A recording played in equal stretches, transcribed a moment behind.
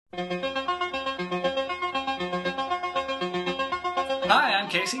Hi, I'm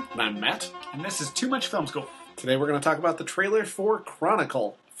Casey, And I'm Matt. and this is Too Much Film School. Today we're going to talk about the trailer for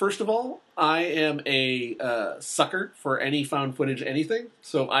Chronicle. First of all, I am a sucker for any found footage anything,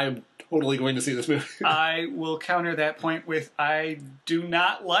 so I am totally going to see this movie. I will counter that point with I do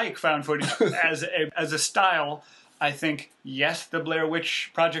not like found footage as a style. I think, yes, the Blair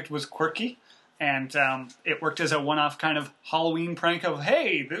Witch Project was quirky, and it worked as a one-off kind of Halloween prank of,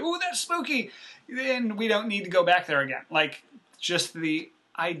 hey, ooh, that's spooky, and we don't need to go back there again. Like, just the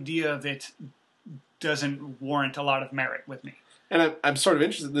idea of it doesn't warrant a lot of merit with me. And I'm sort of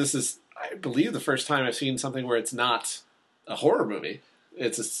interested. This is, I believe, the first time I've seen something where it's not a horror movie.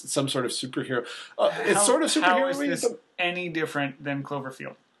 It's some sort of superhero. It's sort of superhero How is movie. this any different than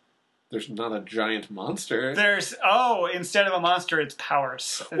Cloverfield? There's not a giant monster. Instead of a monster, it's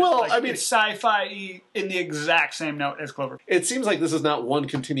powers. Well, I mean, it's sci-fi in the exact same note as Cloverfield. it seems like this is not one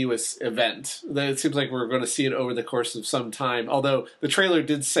continuous event. It seems like we're going to see it over the course of some time. Although the trailer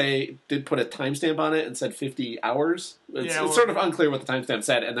did put a timestamp on it and said 50 hours. It's sort of unclear what the timestamp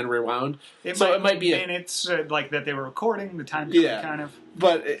said, and then rewound. It might be, and it's like that they were recording the time. Yeah, kind of.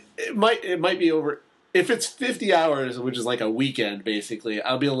 But it might be over. If it's 50 hours, which is like a weekend, basically,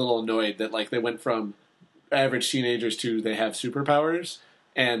 I'll be a little annoyed that like they went from average teenagers to they have superpowers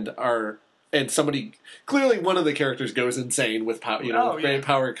and somebody clearly one of the characters goes insane with power. With great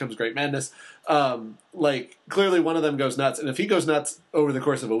power comes great madness. Like clearly one of them goes nuts, and if he goes nuts over the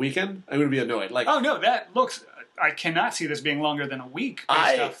course of a weekend, I'm going to be annoyed. Like, oh no, that looks. I cannot see this being longer than a week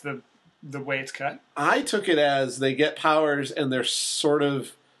based off the way it's cut. I took it as they get powers and they're sort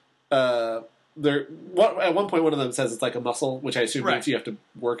of. At one point, one of them says it's like a muscle, which I assume means you have to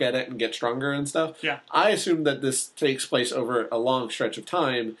work at it and get stronger and stuff. Yeah, I assume that this takes place over a long stretch of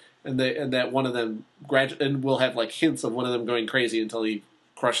time, and that one of them and we'll have like hints of one of them going crazy until he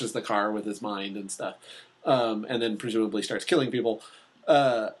crushes the car with his mind and stuff, and then presumably starts killing people.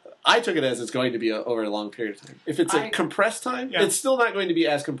 I took it as it's going to be over a long period of time. If it's a compressed time, it's still not going to be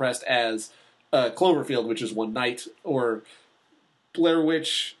as compressed as Cloverfield, which is one night, or Blair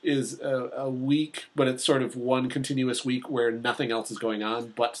Witch is a week, but it's sort of one continuous week where nothing else is going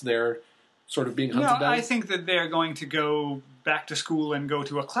on, but they're sort of being hunted down. I think that they're going to go back to school and go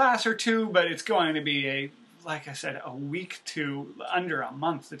to a class or two, but it's going to be like I said, a week to under a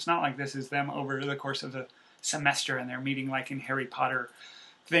month. It's not like this is them over the course of the semester and they're meeting like in Harry Potter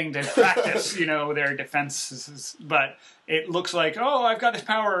thing to practice, their defenses. But it looks like, oh, I've got this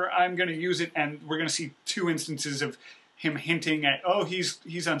power, I'm going to use it, and we're going to see two instances of him hinting at, oh,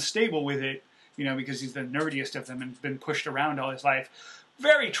 he's unstable with it, because he's the nerdiest of them and been pushed around all his life.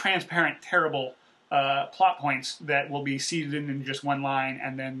 Very transparent, terrible plot points that will be seeded in just one line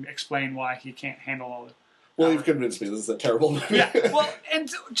and then explain why he can't handle all the... Well, you've convinced me. This is a terrible movie. Yeah, well, and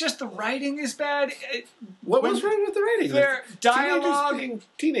just the writing is bad. What was wrong with the writing? Their dialogue...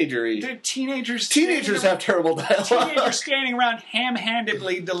 Teenager-y. They're teenagers... Teenagers have terrible dialogue. Teenagers standing around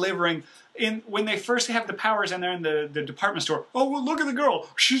ham-handedly delivering... when they first have the powers and they're in the department store, oh, well, look at the girl.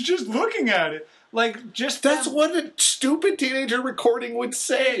 She's just looking at it. Like, just... That's what a stupid teenager recording would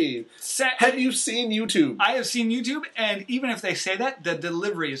say. Have you seen YouTube? I have seen YouTube, and even if they say that, the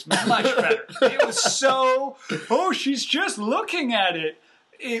delivery is much better. It was so... Oh, she's just looking at it.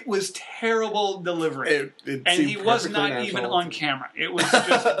 It was terrible delivery. And he was not even on camera. It was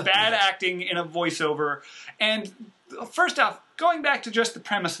just bad acting in a voiceover. And first off, going back to just the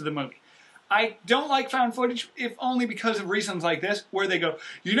premise of the movie, I don't like found footage, if only because of reasons like this, where they go,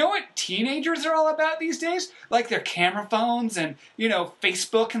 you know what teenagers are all about these days? Like their camera phones and,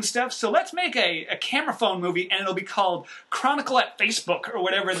 Facebook and stuff. So let's make a camera phone movie, and it'll be called Chronicle at Facebook, or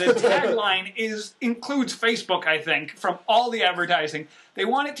whatever. The tagline includes Facebook, I think, from all the advertising. They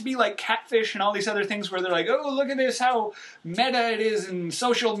want it to be like Catfish and all these other things where they're like, oh, look at this, how meta it is in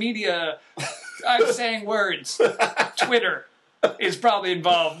social media. I'm saying words. Twitter is probably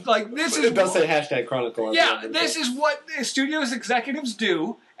involved. Like, this is... It does say hashtag Chronicle. Yeah, this is what the studio's executives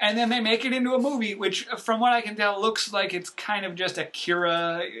do, and then they make it into a movie, which, from what I can tell, looks like it's kind of just a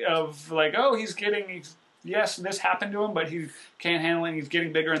cura of, like, oh, yes, this happened to him, but he can't handle it, he's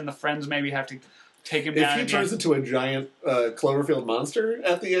getting bigger, and the friends maybe have to take him down. If he turns into a giant Cloverfield monster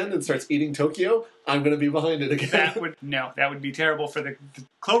at the end and starts eating Tokyo, I'm going to be behind it again. That would be terrible for the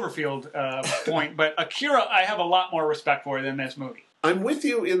Cloverfield point. But Akira, I have a lot more respect for than this movie. I'm with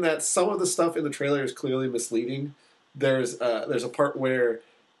you in that some of the stuff in the trailer is clearly misleading. There's a part where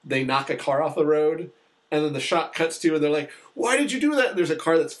they knock a car off the road, and then the shot cuts to, and they're like, "Why did you do that?" And there's a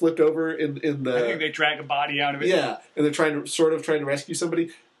car that's flipped over in the. I think they drag a body out of it. Yeah, and they're trying to rescue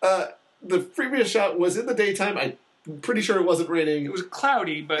somebody. The previous shot was in the daytime. I pretty sure it wasn't raining. It was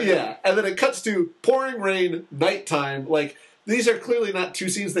cloudy, but... Yeah, and then it cuts to pouring rain, nighttime. Like, these are clearly not two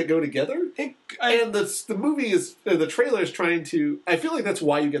scenes that go together. And the movie is... the trailer is trying to... I feel like that's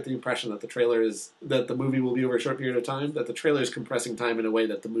why you get the impression that the trailer is... that the movie will be over a short period of time, that the trailer is compressing time in a way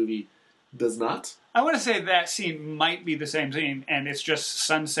that the movie does not. I want to say that scene might be the same scene, and it's just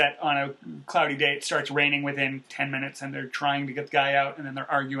sunset on a cloudy day. It starts raining within 10 minutes, and they're trying to get the guy out, and then they're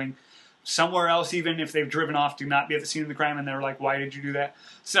arguing somewhere else, even if they've driven off to not be at the scene of the crime, and they're like, why did you do that?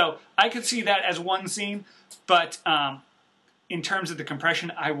 So I could see that as one scene, but in terms of the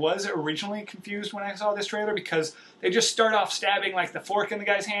compression, I was originally confused when I saw this trailer, because they just start off stabbing like the fork in the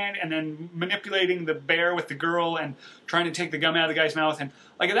guy's hand, and then manipulating the bear with the girl, and trying to take the gum out of the guy's mouth, and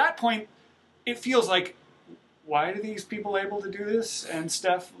like at that point, it feels like, why are these people able to do this and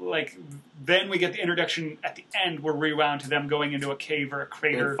stuff? Like, then we get the introduction at the end. We're rewound to them going into a cave or a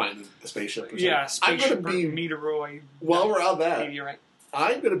crater. And finding a spaceship. Or something. Yeah, spaceship I'm gonna be, meteoroid. While we're on that, meteorite.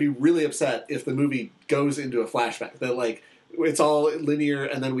 I'm going to be really upset if the movie goes into a flashback. That, like, it's all linear,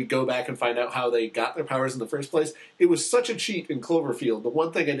 and then we go back and find out how they got their powers in the first place. It was such a cheat in Cloverfield. The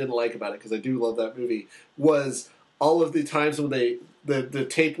one thing I didn't like about it, because I do love that movie, was all of the times when the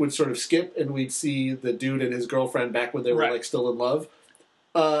tape would sort of skip, and we'd see the dude and his girlfriend back when they were like still in love.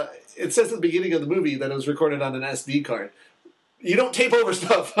 It says at the beginning of the movie that it was recorded on an SD card. You don't tape over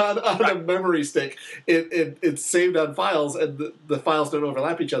stuff on a memory stick. It's saved on files, and the files don't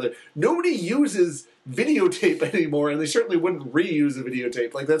overlap each other. Nobody uses videotape anymore, and they certainly wouldn't reuse a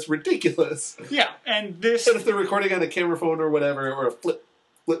videotape. Like, that's ridiculous. Yeah, and this... And if they're recording on a camera phone or whatever, or a flip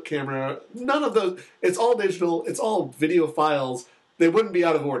camera, none of those... It's all digital. It's all video files. They wouldn't be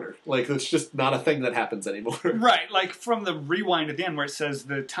out of order. Like, it's just not a thing that happens anymore. Right, like from the rewind at the end where it says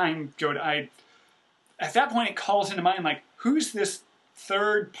the time go to... At that point, it calls into mind, like, who's this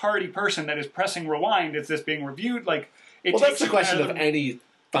third-party person that is pressing rewind? Is this being reviewed? Like, well, that's the question of any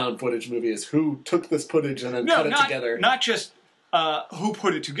found footage movie, is who took this footage and then cut it together. Not just who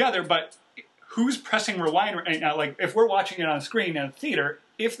put it together, but who's pressing rewind right now. Like, if we're watching it on screen in a theater,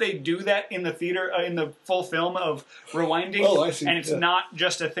 if they do that in the theater, in the full film of rewinding, and it's not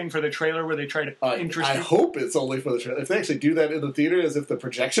just a thing for the trailer where they try to interest I hope it's only for the trailer. If they actually do that in the theater as if the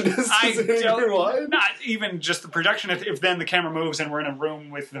projection is rewind. Not even just the projection, if then the camera moves and we're in a room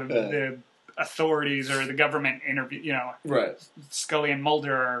with the authorities or the government right. Scully and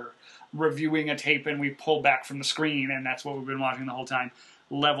Mulder are reviewing a tape and we pull back from the screen and that's what we've been watching the whole time.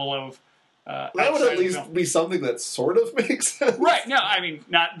 Level of that would at least be something that sort of makes sense. Right. No, I mean,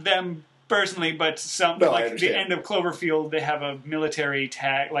 not them personally, but like the end of Cloverfield, they have a military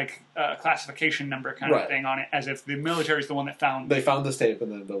tag, like classification number kind of thing on it, as if the military's the one that found... They found this tape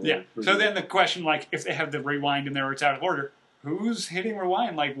and then... So then the question, like, if they have the rewind in there or it's out of order, who's hitting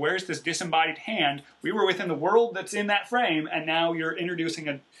rewind? Like, where's this disembodied hand? We were within the world that's in that frame, and now you're introducing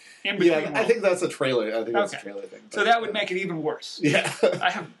a in-between world. I think that's a trailer. I think that's a trailer thing. So that would make it even worse. Yeah. I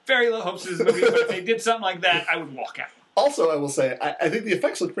have very low hopes of this movie, but if they did something like that, I would walk out. Also, I will say, I think the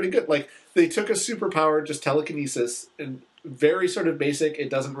effects look pretty good. Like, they took a superpower, just telekinesis, and very sort of basic. It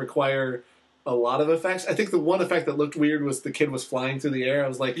doesn't require a lot of effects. I think the one effect that looked weird was the kid was flying through the air. I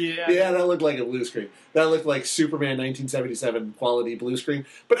was like, yeah, that looked like a blue screen. That looked like Superman 1977 quality blue screen.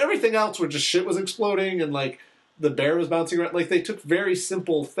 But everything else where just shit was exploding and, like, the bear was bouncing around. Like, they took very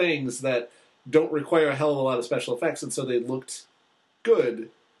simple things that don't require a hell of a lot of special effects, and so they looked good.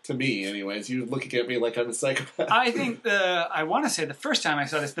 To me, anyways. You're looking at me like I'm a psychopath. I think I want to say the first time I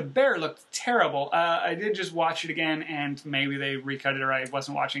saw this, the bear looked terrible. I did just watch it again, and maybe they recut it, or I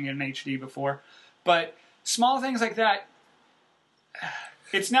wasn't watching it in HD before. But small things like that,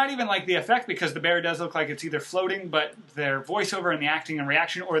 it's not even like the effect, because the bear does look like it's either floating, but their voiceover and the acting and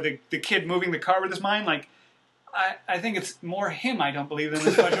reaction, or the kid moving the car with his mind, like, I think it's more him, I don't believe, than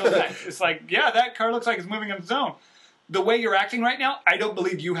the special effect. It's like, yeah, that car looks like it's moving on its own. The way you're acting right now, I don't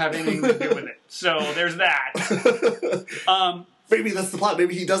believe you have anything to do with it. So there's that. Maybe that's the plot.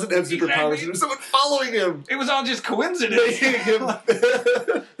 Maybe he doesn't have superpowers and there's someone following him. It was all just coincidence.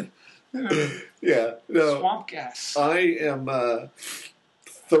 Yeah. No, swamp gas. I am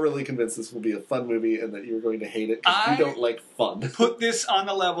thoroughly convinced this will be a fun movie and that you're going to hate it because you don't like fun. Put this on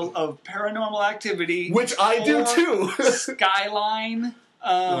the level of Paranormal Activity. Which I do too. Skyline.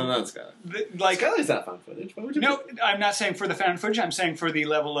 No, not Skyline. Skyline's not found footage. Why would you I'm not saying for the found footage. I'm saying for the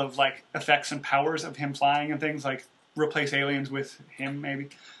level of like effects and powers of him flying and things, like replace Aliens with him, maybe.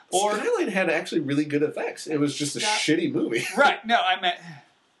 Or Skyline had actually really good effects. It was just a shitty movie. Right. No, I meant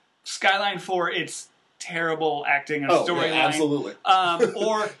Skyline for its terrible acting and storyline. Yeah, absolutely.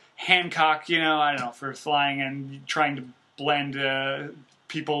 Or Hancock, I don't know, for flying and trying to blend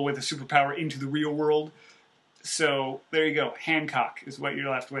people with a superpower into the real world. So there you go. Hancock is what you're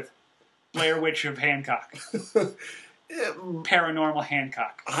left with. Blair Witch of Hancock. Paranormal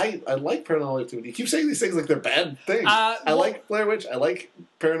Hancock. I like Paranormal Activity. You keep saying these things like they're bad things. I like Blair Witch. I like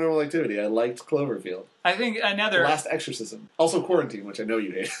Paranormal Activity. I liked Cloverfield. I think The Last Exorcism. Also Quarantine, which I know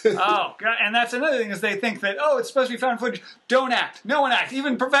you hate. Oh, God. And that's another thing is they think that, it's supposed to be found footage. Don't act. No one act.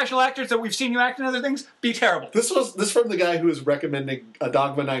 Even professional actors that we've seen you act in other things, be terrible. This from the guy who was recommending a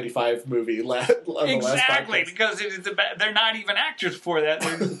Dogma 95 movie Exactly, because they're not even actors for that.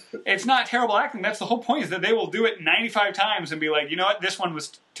 It's not terrible acting. That's the whole point, is that they will do it 95 times and be like, you know what, this one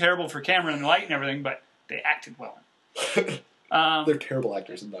was terrible for camera and light and everything, but they acted well. They're terrible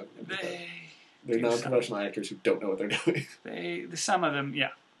actors in Dogma 95. They're non-professional actors who don't know what they're doing. Some of them, yeah.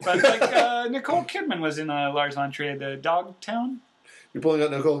 But like Nicole Kidman was in Lars von Trier, the Dogtown. You're pulling out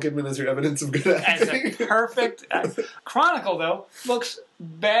Nicole Kidman as your evidence of good acting. As a perfect Chronicle, though, looks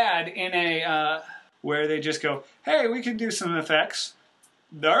bad in a where they just go, hey, we can do some effects.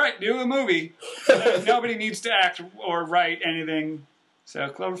 All right, do a movie. Nobody needs to act or write anything. So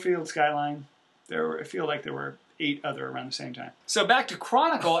Cloverfield, Skyline, I feel like there were 8 other around the same time. So back to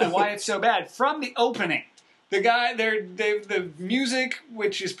Chronicle and why it's so bad. From the opening, the music,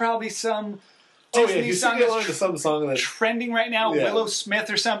 which is probably some Disney song that's some song that's trending right now, Willow Smith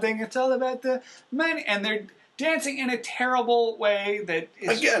or something. It's all about the money, and they're dancing in a terrible way that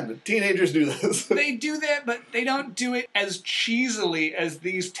is... Again, teenagers do this. They do that, but they don't do it as cheesily as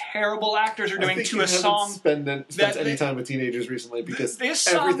these terrible actors are doing to a song. Spent any time with teenagers recently, because this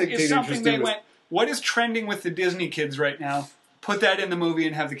song is something they went, what is trending with the Disney kids right now? Put that in the movie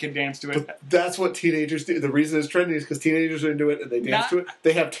and have the kid dance to it. But that's what teenagers do. The reason it's trending is because teenagers are into it and they dance to it.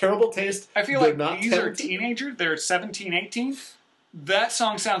 They have terrible taste. I feel like these are teenagers. They're 17, 18. That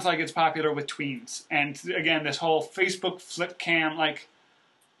song sounds like it's popular with tweens. And again, this whole Facebook flip cam, like,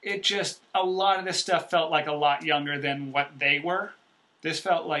 it just, a lot of this stuff felt like a lot younger than what they were. This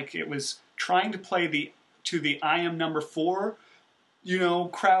felt like it was trying to play to the I Am Number 4,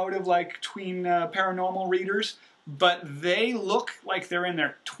 crowd of like tween paranormal readers. But they look like they're in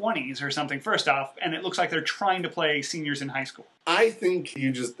their 20s or something, first off, and it looks like they're trying to play seniors in high school. I think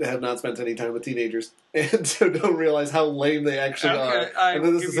you just have not spent any time with teenagers, and so don't realize how lame they actually are. And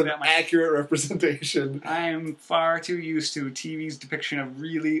then this is an accurate representation. I am far too used to TV's depiction of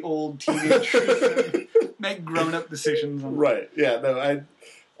really old teenagers that make grown-up decisions. Right, yeah, no,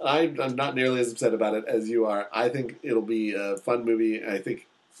 I'm not nearly as upset about it as you are. I think it'll be a fun movie. I think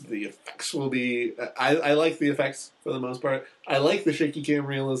the effects will be... I like the effects for the most part. I like the shaky cam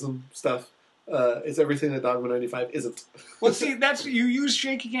realism stuff. It's everything that Dogma 95 isn't. Well, see, you use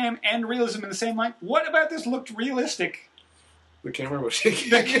shaky cam and realism in the same line. What about this looked realistic? The camera was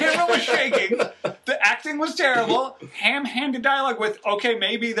shaking. The camera was shaking. The acting was terrible. Ham-handed dialogue with, okay,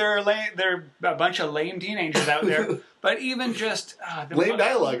 maybe they're a bunch of lame teenagers out there, but even just... lame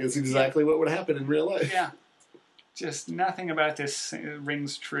dialogue is exactly what would happen in real life. Yeah. Just nothing about this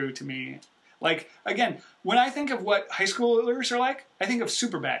rings true to me. Like, again, when I think of what high schoolers are like, I think of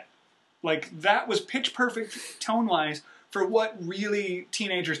Superbad. Like, that was pitch perfect tone-wise for what really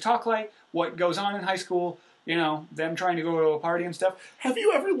teenagers talk like, what goes on in high school, them trying to go to a party and stuff. Have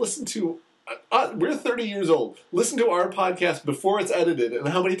you ever listened to... we're 30 years old. Listen to our podcast before it's edited, and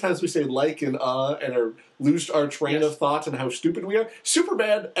how many times we say like and lose our train of thought and how stupid we are.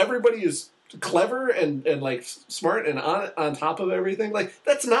 Superbad, everybody is... clever and like smart and on top of everything. Like,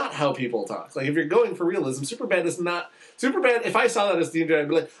 that's not how people talk. Like, if you're going for realism, Superbad is not... Superbad, if I saw that as a teenager, I'd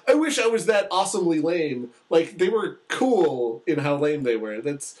be like, I wish I was that awesomely lame. Like, they were cool in how lame they were.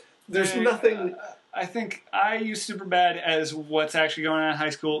 There's nothing... I think I use Superbad as what's actually going on in high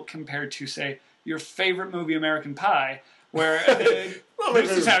school compared to, say, your favorite movie, American Pie, where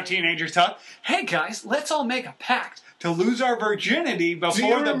this is how teenagers talk. Hey, guys, let's all make a pact to lose our virginity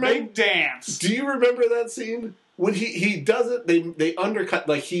before the big dance. Do you remember that scene? When he does it, they undercut,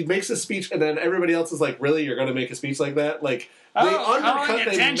 like, he makes a speech, and then everybody else is like, really, you're going to make a speech like that? Like, they undercut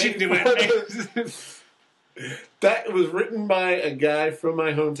attention to it. That was written by a guy from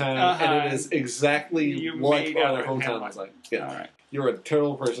my hometown, and it is exactly what our hometown was like. Yeah. All right. You're a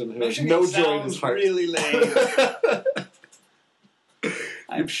terrible person who has no joy in his heart. Really lame.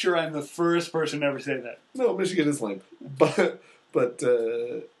 I'm sure I'm the first person to ever say that. No, Michigan is lame, but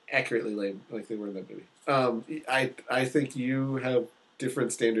accurately lame, like they were in that movie. I think you have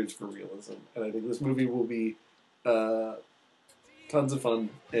different standards for realism, and I think this movie will be tons of fun,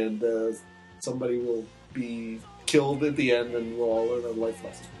 and somebody will be killed at the end, and we'll all learn a life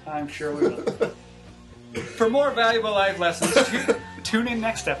lesson. I'm sure we will. For more valuable life lessons, tune in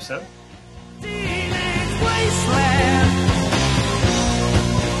next episode. Teenage Wasteland.